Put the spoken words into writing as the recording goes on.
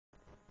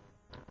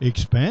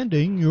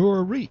Expanding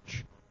your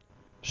reach.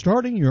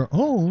 Starting your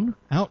own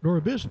outdoor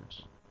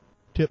business.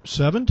 Tip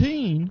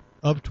 17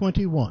 of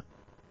 21.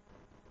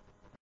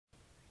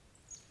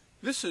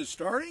 This is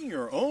Starting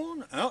Your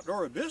Own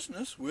Outdoor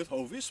Business with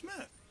Hovey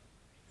Smith.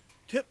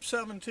 Tip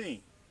 17,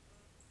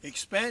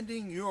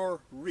 expanding your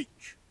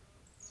reach.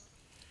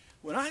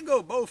 When I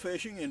go bow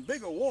fishing in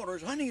bigger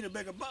waters, I need a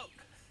bigger boat.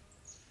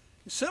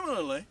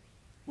 Similarly,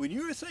 when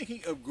you're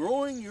thinking of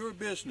growing your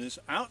business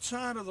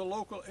outside of the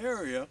local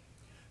area,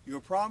 you'll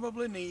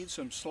probably need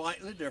some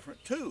slightly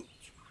different tools.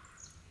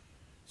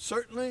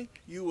 Certainly,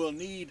 you will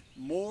need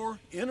more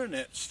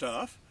internet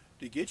stuff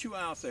to get you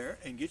out there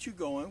and get you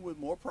going with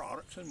more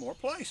products and more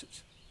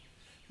places.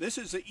 This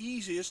is the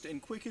easiest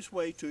and quickest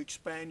way to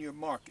expand your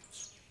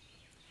markets.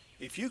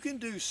 If you can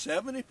do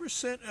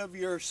 70% of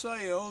your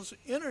sales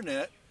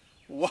internet,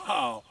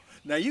 wow!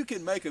 Now you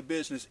can make a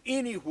business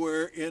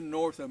anywhere in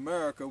North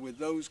America with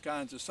those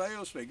kinds of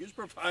sales figures,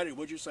 provided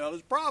what you sell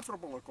is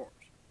profitable, of course.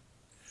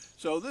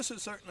 So this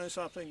is certainly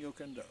something you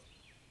can do.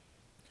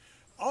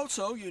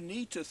 Also, you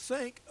need to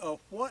think of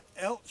what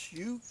else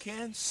you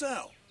can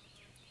sell.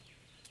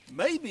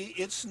 Maybe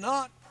it's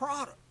not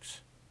products.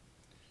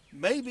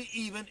 Maybe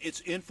even it's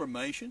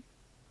information.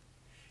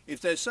 If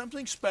there's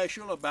something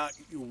special about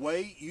the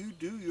way you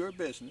do your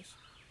business,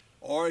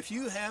 or if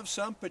you have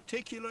some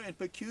particular and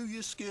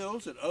peculiar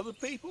skills that other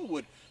people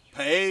would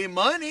pay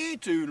money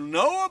to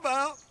know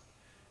about,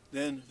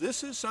 then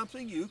this is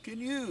something you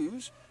can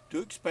use to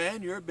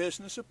expand your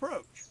business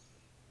approach.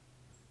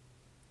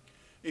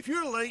 If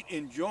you're late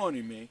in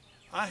joining me,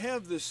 I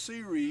have this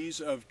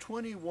series of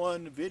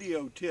 21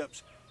 video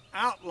tips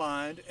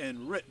outlined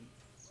and written.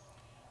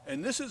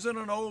 And this is in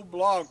an old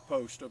blog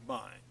post of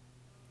mine.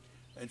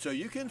 And so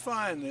you can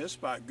find this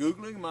by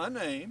Googling my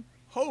name,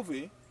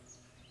 Hovey,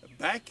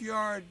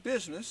 Backyard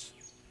Business,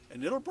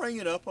 and it'll bring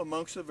it up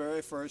amongst the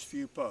very first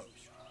few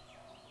posts.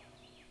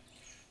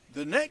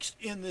 The next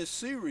in this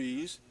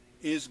series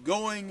is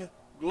Going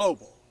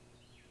Global.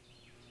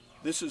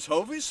 This is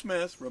Hovey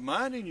Smith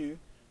reminding you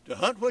to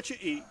hunt what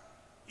you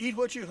eat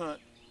what you hunt,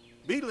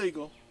 be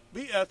legal,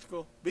 be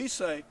ethical, be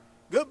safe.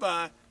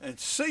 Goodbye, and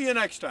see you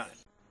next time.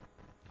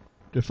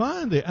 To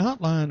find the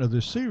outline of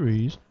the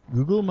series,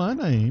 Google my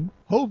name,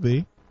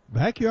 Hovey,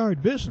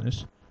 Backyard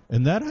Business,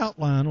 and that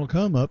outline will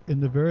come up in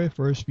the very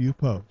first few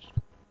posts.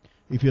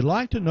 If you'd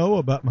like to know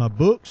about my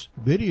books,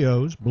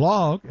 videos,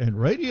 blog, and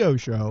radio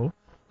show,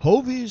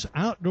 Hovey's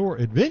Outdoor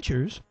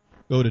Adventures,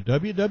 go to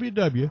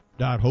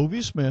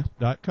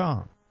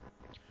www.hoveysmith.com.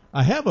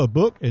 I have a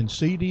book and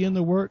CD in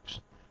the works.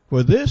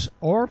 For this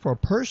or for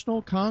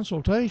personal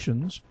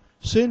consultations,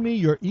 send me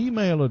your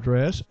email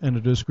address and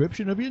a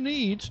description of your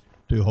needs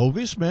to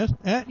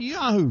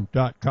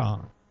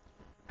hoveysmith@yahoo.com.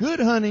 Good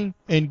hunting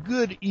and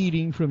good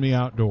eating from the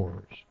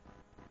outdoors.